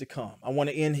that is to come. I want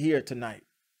to end here tonight.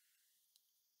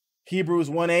 Hebrews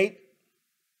 1:8,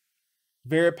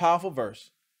 very powerful verse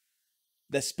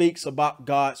that speaks about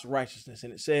God's righteousness.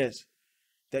 And it says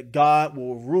that God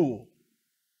will rule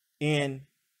in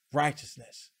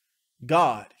righteousness.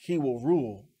 God, he will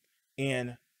rule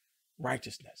in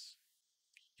righteousness.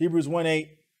 Hebrews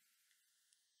 1:8.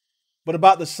 But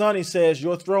about the Son, he says,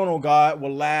 your throne, O God,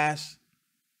 will last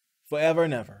forever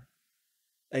and ever.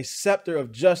 A scepter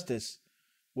of justice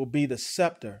will be the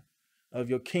scepter of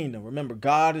your kingdom. Remember,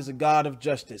 God is a God of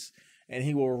justice, and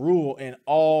he will rule in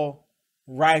all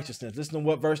righteousness. Listen to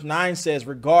what verse 9 says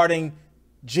regarding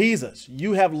Jesus.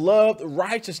 You have loved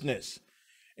righteousness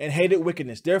and hated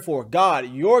wickedness. Therefore, God,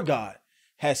 your God,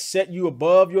 has set you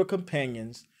above your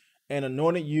companions and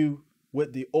anointed you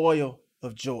with the oil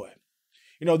of joy.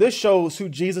 You know, this shows who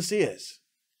Jesus is.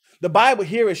 The Bible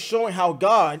here is showing how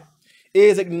God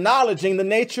is acknowledging the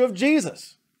nature of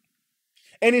Jesus.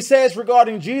 And he says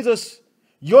regarding Jesus,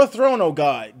 your throne, O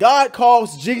God. God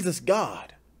calls Jesus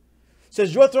God.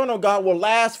 Says your throne, O God, will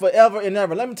last forever and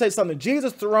ever. Let me tell you something.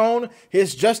 Jesus' throne,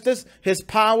 his justice, his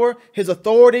power, his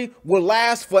authority will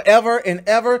last forever and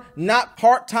ever. Not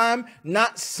part-time,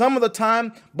 not some of the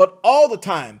time, but all the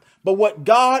time. But what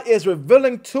God is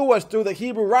revealing to us through the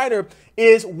Hebrew writer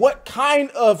is what kind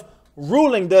of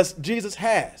ruling does Jesus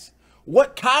has?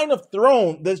 What kind of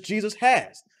throne does Jesus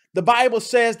has? The Bible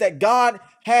says that God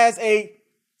has a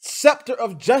scepter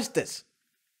of justice,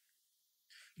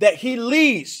 that he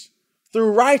leads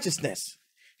through righteousness.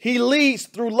 He leads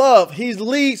through love. He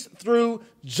leads through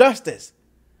justice.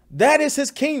 That is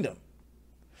his kingdom.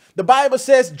 The Bible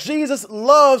says Jesus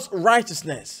loves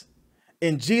righteousness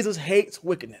and Jesus hates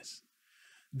wickedness.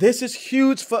 This is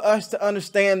huge for us to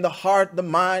understand the heart, the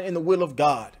mind, and the will of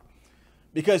God.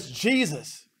 Because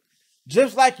Jesus,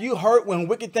 just like you hurt when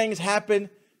wicked things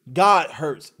happen, God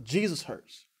hurts. Jesus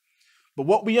hurts. But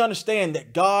what we understand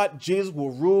that God, Jesus,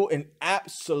 will rule in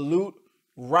absolute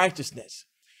righteousness.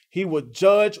 He will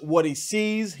judge what he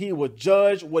sees. He will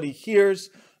judge what he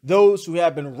hears. Those who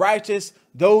have been righteous,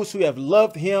 those who have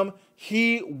loved him,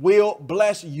 he will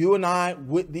bless you and I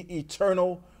with the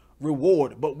eternal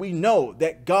reward. But we know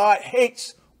that God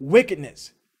hates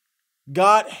wickedness.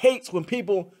 God hates when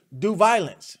people do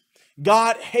violence.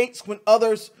 God hates when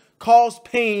others cause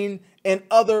pain in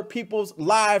other people's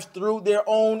lives through their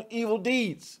own evil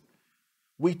deeds.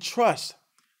 We trust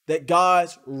that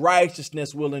God's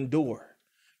righteousness will endure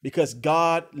because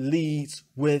God leads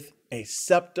with a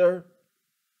scepter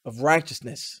of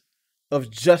righteousness,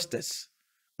 of justice,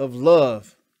 of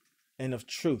love, and of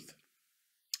truth.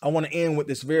 I want to end with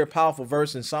this very powerful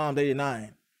verse in Psalm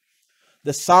 89.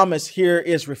 The psalmist here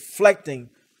is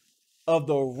reflecting of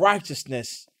the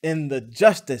righteousness and the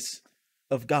justice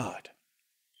of God,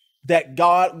 that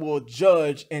God will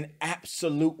judge in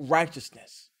absolute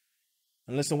righteousness.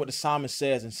 And listen to what the psalmist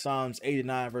says in Psalms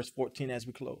 89, verse 14, as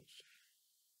we close.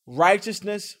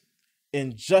 Righteousness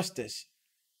and justice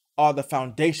are the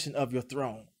foundation of your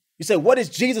throne. You say, what is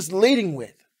Jesus leading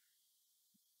with?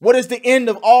 What is the end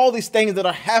of all these things that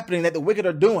are happening that the wicked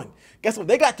are doing? Guess what?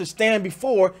 They got to stand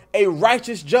before a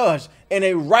righteous judge and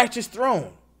a righteous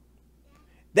throne.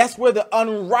 That's where the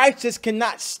unrighteous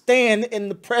cannot stand in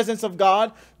the presence of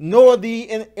God, nor in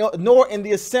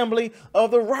the assembly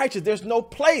of the righteous. There's no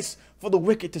place for the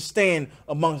wicked to stand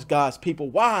amongst God's people.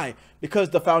 Why?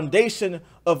 Because the foundation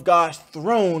of God's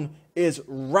throne is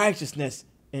righteousness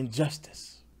and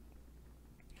justice.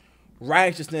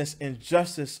 Righteousness and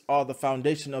justice are the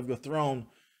foundation of your throne.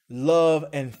 Love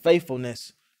and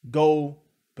faithfulness go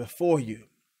before you.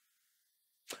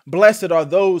 Blessed are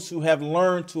those who have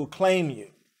learned to acclaim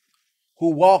you,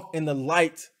 who walk in the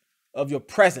light of your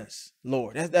presence,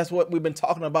 Lord. That's what we've been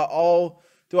talking about all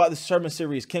throughout the sermon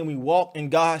series. Can we walk in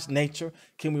God's nature?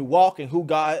 Can we walk in who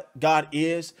God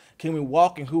is? Can we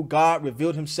walk in who God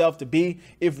revealed himself to be?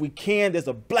 If we can, there's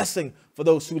a blessing for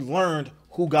those who learned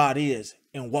who God is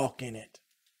and walk in it.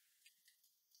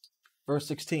 Verse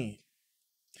 16.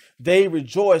 They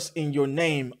rejoice in your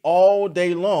name all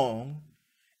day long,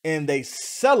 and they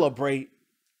celebrate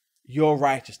your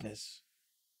righteousness.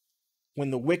 When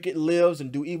the wicked lives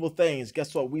and do evil things,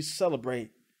 guess what? We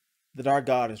celebrate that our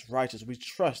God is righteous. We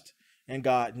trust in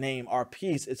God's name. Our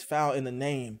peace is found in the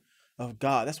name of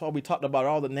God. That's why we talked about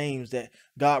all the names that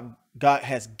God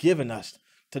has given us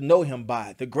to know him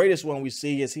by. The greatest one we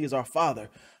see is he is our Father.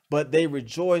 But they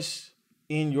rejoice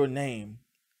in your name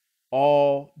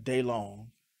all day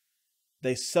long.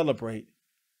 They celebrate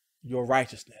your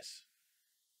righteousness.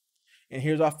 And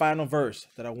here's our final verse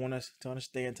that I want us to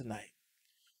understand tonight.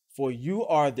 For you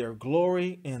are their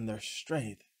glory and their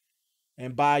strength,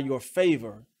 and by your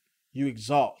favor you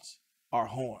exalt our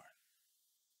horn.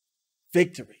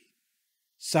 Victory,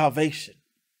 salvation,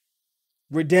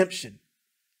 redemption,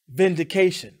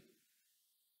 vindication,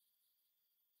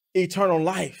 eternal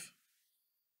life.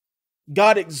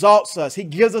 God exalts us. He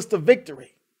gives us the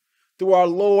victory through our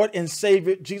Lord and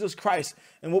Savior, Jesus Christ.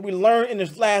 And what we learn in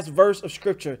this last verse of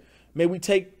Scripture, may we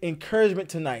take encouragement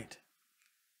tonight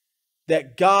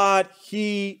that God,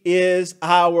 He is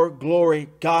our glory.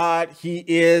 God, He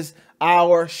is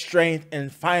our strength.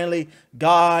 And finally,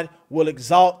 God will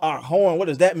exalt our horn. What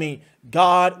does that mean?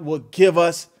 God will give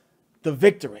us the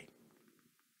victory.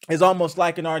 It's almost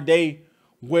like in our day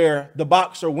where the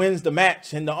boxer wins the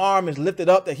match and the arm is lifted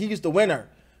up that he's the winner.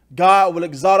 God will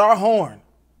exalt our horn.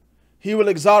 He will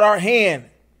exalt our hand.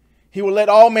 He will let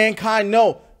all mankind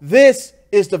know this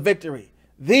is the victory.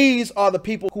 These are the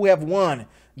people who have won.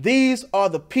 These are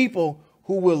the people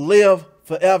who will live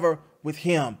forever with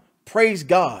Him. Praise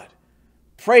God.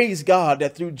 Praise God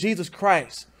that through Jesus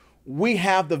Christ, we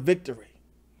have the victory.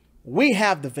 We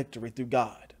have the victory through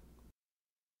God.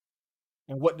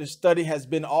 And what this study has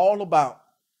been all about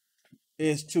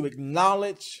is to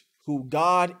acknowledge who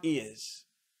God is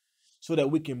so that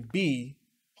we can be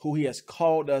who He has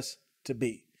called us to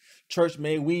be. Church,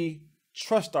 may we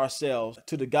trust ourselves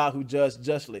to the God who judges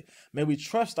justly. May we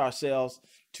trust ourselves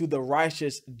to the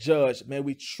righteous judge. May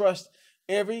we trust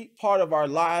every part of our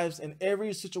lives and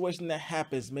every situation that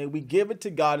happens. May we give it to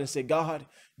God and say, God,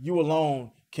 you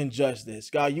alone can judge this.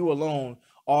 God, you alone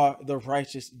are the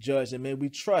righteous judge. And may we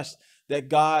trust that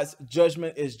God's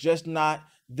judgment is just not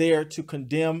there to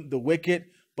condemn the wicked,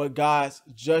 but God's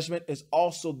judgment is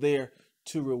also there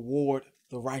to reward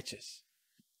the righteous,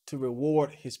 to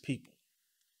reward His people.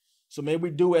 So may we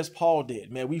do as Paul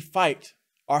did. May we fight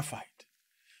our fight.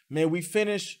 May we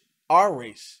finish our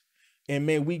race, and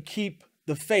may we keep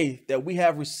the faith that we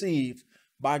have received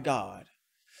by God,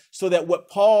 so that what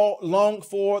Paul longed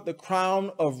for, the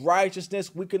crown of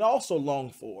righteousness, we can also long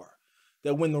for,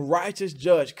 that when the righteous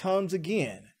judge comes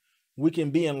again, we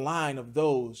can be in line of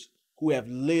those who have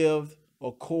lived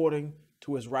according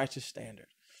to His righteous standard.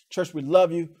 Church, we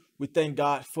love you. We thank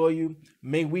God for you.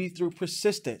 May we, through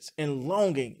persistence and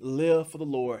longing, live for the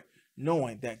Lord,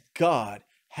 knowing that God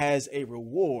has a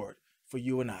reward for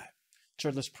you and I.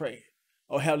 Church, let's pray.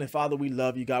 Oh, Heavenly Father, we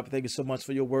love you, God. We thank you so much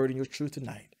for your word and your truth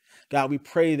tonight. God, we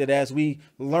pray that as we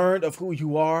learned of who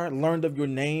you are, learned of your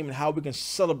name, and how we can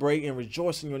celebrate and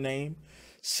rejoice in your name,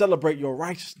 celebrate your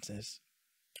righteousness,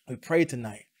 we pray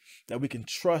tonight that we can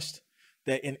trust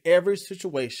that in every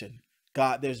situation,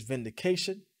 God, there's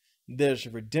vindication, there's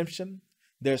redemption,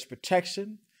 there's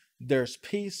protection, there's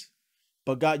peace.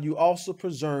 But God, you also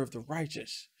preserve the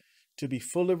righteous to be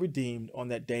fully redeemed on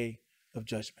that day of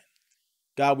judgment.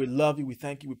 God, we love you. We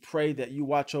thank you. We pray that you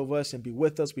watch over us and be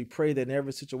with us. We pray that in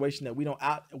every situation that we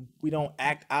don't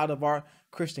act out of our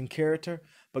Christian character,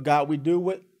 but God, we do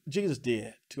what Jesus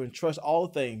did, to entrust all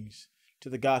things to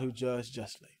the God who judges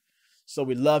justly. So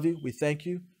we love you. We thank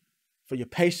you for your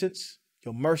patience,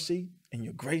 your mercy, and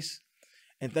your grace.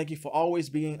 And thank you for always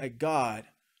being a God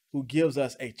who gives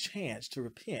us a chance to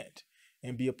repent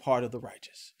and be a part of the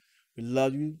righteous. We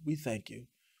love you. We thank you.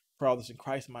 For all this in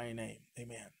Christ's mighty name.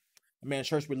 Amen. Amen.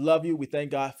 Church, we love you. We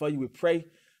thank God for you. We pray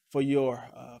for your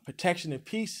protection and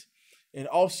peace, and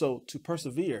also to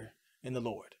persevere in the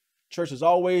Lord. Church, as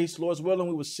always, Lord's willing,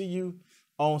 we will see you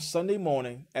on Sunday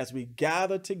morning as we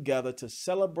gather together to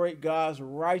celebrate God's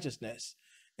righteousness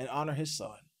and honor His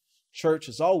Son. Church,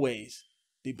 as always,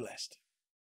 be blessed.